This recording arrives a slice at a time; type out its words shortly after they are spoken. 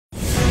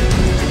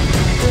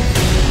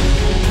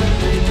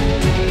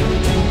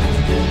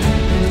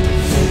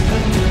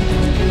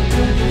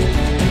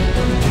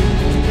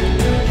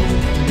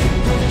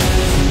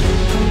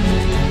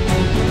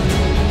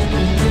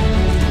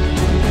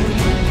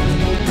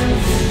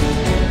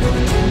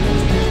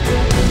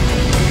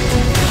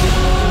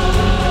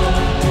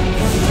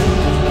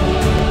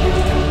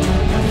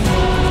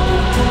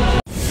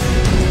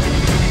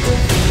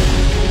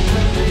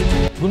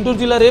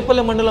జిల్లా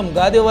రేపల్లె మండలం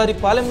గాదేవారి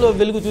పాలెంలో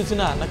వెలుగు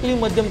చూసిన నకిలీ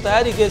మద్యం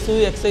తయారీ కేసు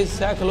ఎక్సైజ్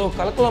శాఖలో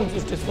కలకలం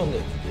సృష్టిస్తుంది.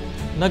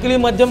 నకిలీ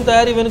మద్యం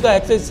తయారీ వెనుక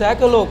ఎక్సైజ్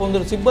శాఖలో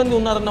కొందరు సిబ్బంది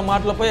ఉన్నారన్న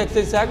మాటలపై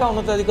ఎక్సైజ్ శాఖ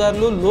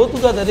ఉన్నతాధికారులు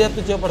లోతుగా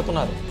దర్యాప్తు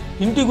చేపడుతున్నారు.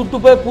 ఇంటి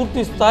గుట్టుపై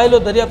పూర్తి స్థాయిలో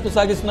దర్యాప్తు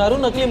సాగిస్తున్నారు.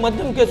 నకిలీ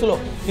మద్యం కేసులో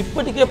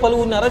ఇప్పటికే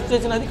పలువురిని అరెస్ట్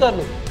చేసిన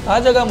అధికారులు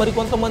తాజాగా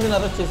మరికొంతమందిని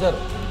అరెస్ట్ చేశారు.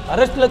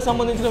 అరెస్టులకు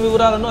సంబంధించిన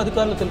వివరాలను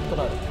అధికారులు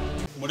తెలుపుతున్నారు.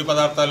 ముడి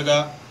పదార్థాలుగా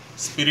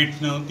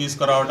స్పిరిట్ను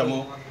తీసుకురావటము,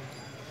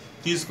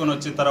 తీసుకొని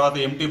వచ్చిన తర్వాత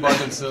ఎంటీ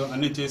బాటిల్స్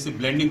అన్నీ చేసి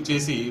బ్లెండింగ్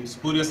చేసి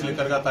స్పూరియస్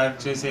లిక్కర్గా తయారు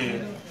చేసే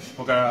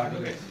ఒక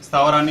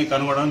స్థావరాన్ని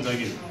కనుగొనడం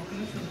జరిగింది.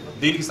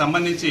 దీనికి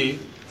సంబంధించి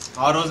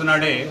ఆ రోజు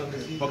నాడే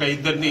ఒక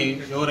ఇద్దరిని,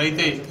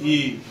 ఎవరైతే ఈ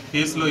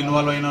కేసులో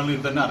ఇన్వాల్వ్ అయిన వాళ్ళు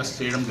ఇద్దరిని అరెస్ట్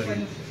చేయడం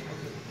జరిగింది.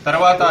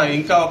 తర్వాత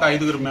ఇంకా ఒక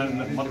 5గురు,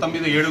 మొత్తం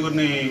మీద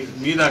 7గురిని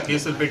మీద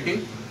కేసులు పెట్టి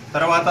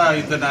తర్వాత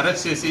ఇద్దరిని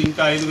అరెస్ట్ చేసి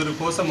ఇంకా 5గురి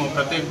కోసం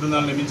ప్రత్యేక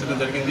బృందాలు నియమించడం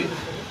జరిగింది.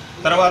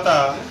 తర్వాత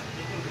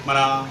మన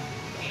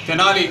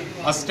Tenali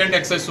assistant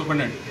excise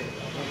superintendent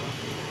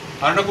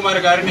Arunakumar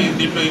గారిని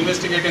దీంట్లో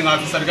ఇన్వెస్టిగేటింగ్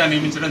ఆఫీసర్గా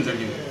నియమించడం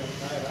జరిగింది.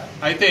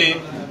 అయితే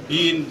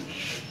ఈ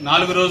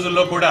 4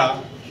 రోజుల్లో కూడా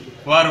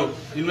వారు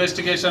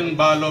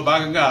ఇన్వెస్టిగేషన్లో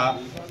భాగంగా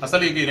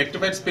అసలు ఈ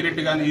రెక్టిఫైడ్ స్పిరిట్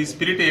కానీ ఈ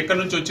స్పిరిట్ ఎక్కడి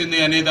నుంచి వచ్చింది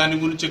అనే దాని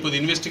గురించి కొద్ది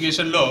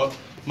ఇన్వెస్టిగేషన్లో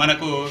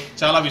మనకు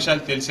చాలా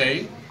విషయాలు తెలిసాయి.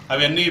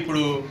 అవన్నీ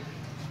ఇప్పుడు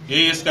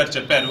ఏఎస్ గారు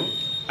చెప్పారు.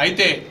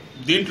 అయితే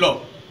దీంట్లో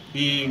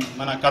ఈ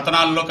మన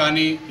కథనాల్లో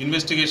కానీ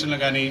ఇన్వెస్టిగేషన్లు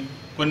కానీ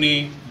కొన్ని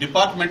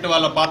డిపార్ట్మెంట్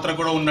వాళ్ళ పాత్ర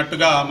కూడా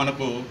ఉన్నట్టుగా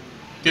మనకు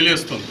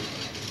తెలియస్తుంది.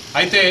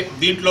 అయితే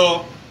దీంట్లో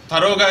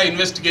థరోగా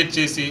ఇన్వెస్టిగేట్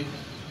చేసి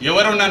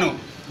ఎవరున్నాను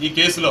ఈ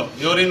కేసులో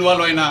ఎవరు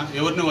ఇన్వాల్వ్ అయినా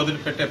ఎవరిని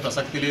వదిలిపెట్టే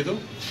ప్రసక్తి లేదు.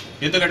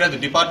 ఎందుకంటే అది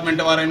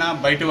డిపార్ట్మెంట్ వారైనా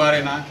బయట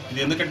వారైనా ఇది,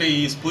 ఎందుకంటే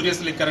ఈ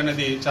స్పూరియస్ లిక్కర్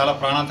అనేది చాలా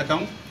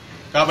ప్రాణాంతకం.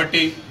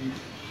 కాబట్టి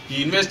ఈ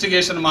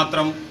ఇన్వెస్టిగేషన్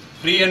మాత్రం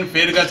ఫ్రీ అండ్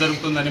ఫెయిర్గా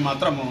జరుగుతుందని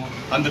మాత్రం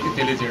అందరికీ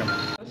తెలియజేయడం.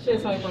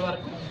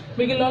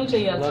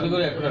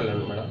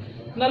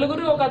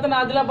 నలుగురు, ఒక అతను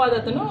ఆదిలాబాద్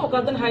అతను, ఒక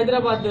అతను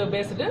హైదరాబాద్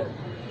బేస్డ్,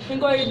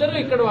 ఇంకో ఇద్దరు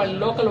ఇక్కడ వాళ్ళు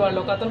లోకల్ వాళ్ళు,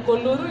 ఒక అతను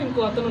కొల్లూరు,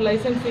 ఇంకో అతను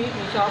లైసెన్సీ,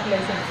 షాప్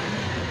లైసెన్సీ.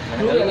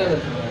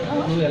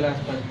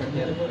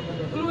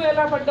 క్లూ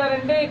ఎలా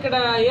పట్టారంటే ఇక్కడ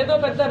ఏదో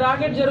పెద్ద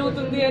రాకెట్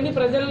జరుగుతుంది అని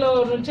ప్రజల్లో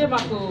నుంచే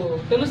మాకు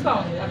తెలుస్తా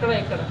ఉంది. అక్కడ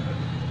ఇక్కడ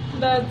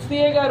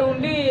సిఐ గారు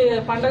ఉండి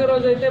పండగ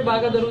రోజు అయితే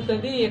బాగా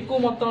జరుగుతుంది, ఎక్కువ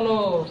మొత్తంలో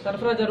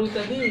సరఫరా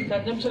జరుగుతుంది,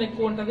 కన్జంప్షన్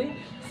ఎక్కువ ఉంటుంది,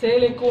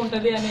 సేల్ ఎక్కువ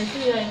ఉంటుంది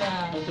అనేసి ఆయన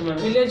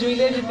విలేజ్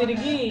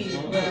తిరిగి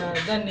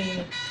దాన్ని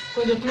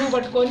కొంచెం క్లూ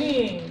పట్టుకొని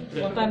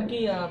మొత్తానికి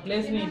ఆ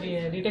ప్లేస్ ని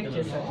డిటెక్ట్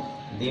చేశారు.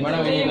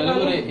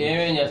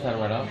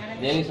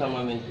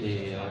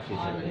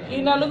 ఈ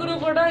నలుగురు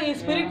కూడా ఈ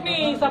స్పిరిట్ ని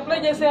సప్లై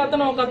చేసే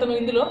అతను ఒక అతను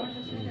ఇందులో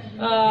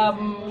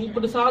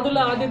ఇప్పుడు సాధుల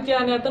ఆదిత్య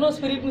అనే అతను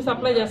స్పిరిట్ ని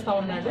సప్లై చేస్తా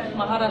ఉన్నాడు.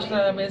 మహారాష్ట్ర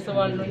బేస్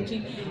వాళ్ళ నుంచి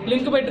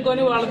లింక్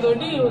పెట్టుకొని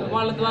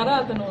వాళ్ళ ద్వారా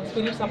అతను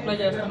స్పిరిట్ సప్లై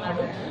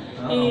చేస్తున్నాడు.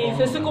 ఈ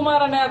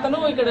శశికుమార్ అనే అతను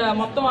ఇక్కడ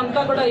మొత్తం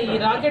అంతా కూడా ఈ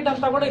రాకెట్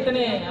అంతా కూడా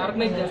ఇతనే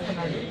ఆర్గనైజ్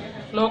చేస్తున్నాడు.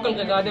 లోకల్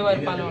గా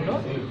గాదేవారి పాలెంలో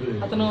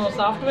అతను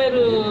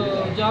సాఫ్ట్వేర్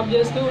జాబ్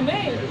చేస్తూనే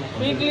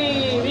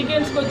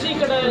వీకెండ్స్కి వచ్చి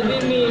ఇక్కడ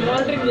దీన్ని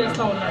మానిటరింగ్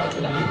చేస్తూ ఉన్నాడు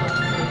ఇక్కడ.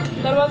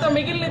 తర్వాత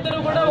మిగిలిన ఇద్దరు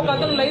కూడా, ఒక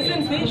అతను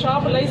లైసెన్సీ,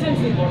 షాప్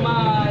లైసెన్సీ, మా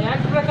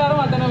యాక్ట్ ప్రకారం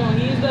అతను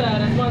ఈజ్ ద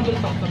రెస్పాన్సిబుల్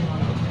పర్సన్.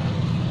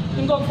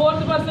 ఇంకొక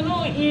 4th పర్సన్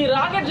ఈ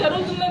రాకెట్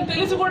జరుగుతుందని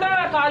తెలిసి కూడా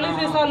ఖాళీ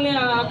సీసాలని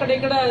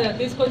అక్కడిక్కడ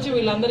తీసుకొచ్చి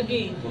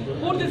వీళ్ళందరికీ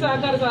పూర్తి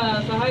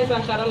సహాయ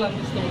సహకారాలు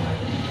అందిస్తూ ఉన్నారు.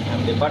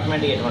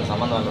 డిపార్ట్మెంట్ ఎటువంటి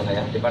సంబంధాలు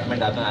ఉన్నాయా?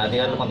 డిపార్ట్మెంట్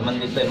అధికారులు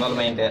కొంతమంది ఇన్వాల్వ్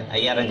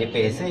అయ్యారని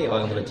చెప్పేసి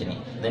వాదనలు వచ్చినాయి.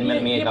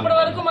 ఇప్పటి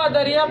వరకు మా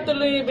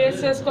దర్యాప్తులు బేస్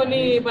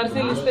చేసుకొని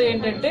పరిశీలిస్తే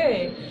ఏంటంటే,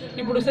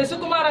 ఇప్పుడు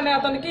శశికుమార్ అనే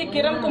అతనికి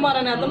కిరణ్ కుమార్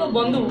అనే అతను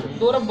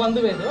దూరపు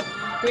బంధువేదో,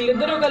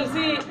 వీళ్ళిద్దరూ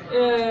కలిసి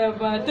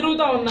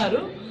తిరుగుతూ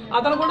ఉన్నారు.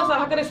 అతను కూడా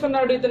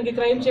సహకరిస్తున్నాడు ఇతనికి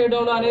క్రైమ్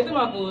చేయడంలో అనేది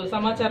మాకు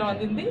సమాచారం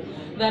అందింది.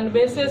 దాన్ని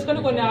బేస్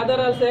చేసుకొని కొన్ని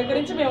ఆధారాలు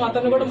సేకరించి మేము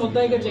అతను కూడా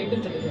ముద్దాయిగా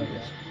చేయడం జరిగింది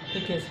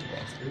ఈ కేసు.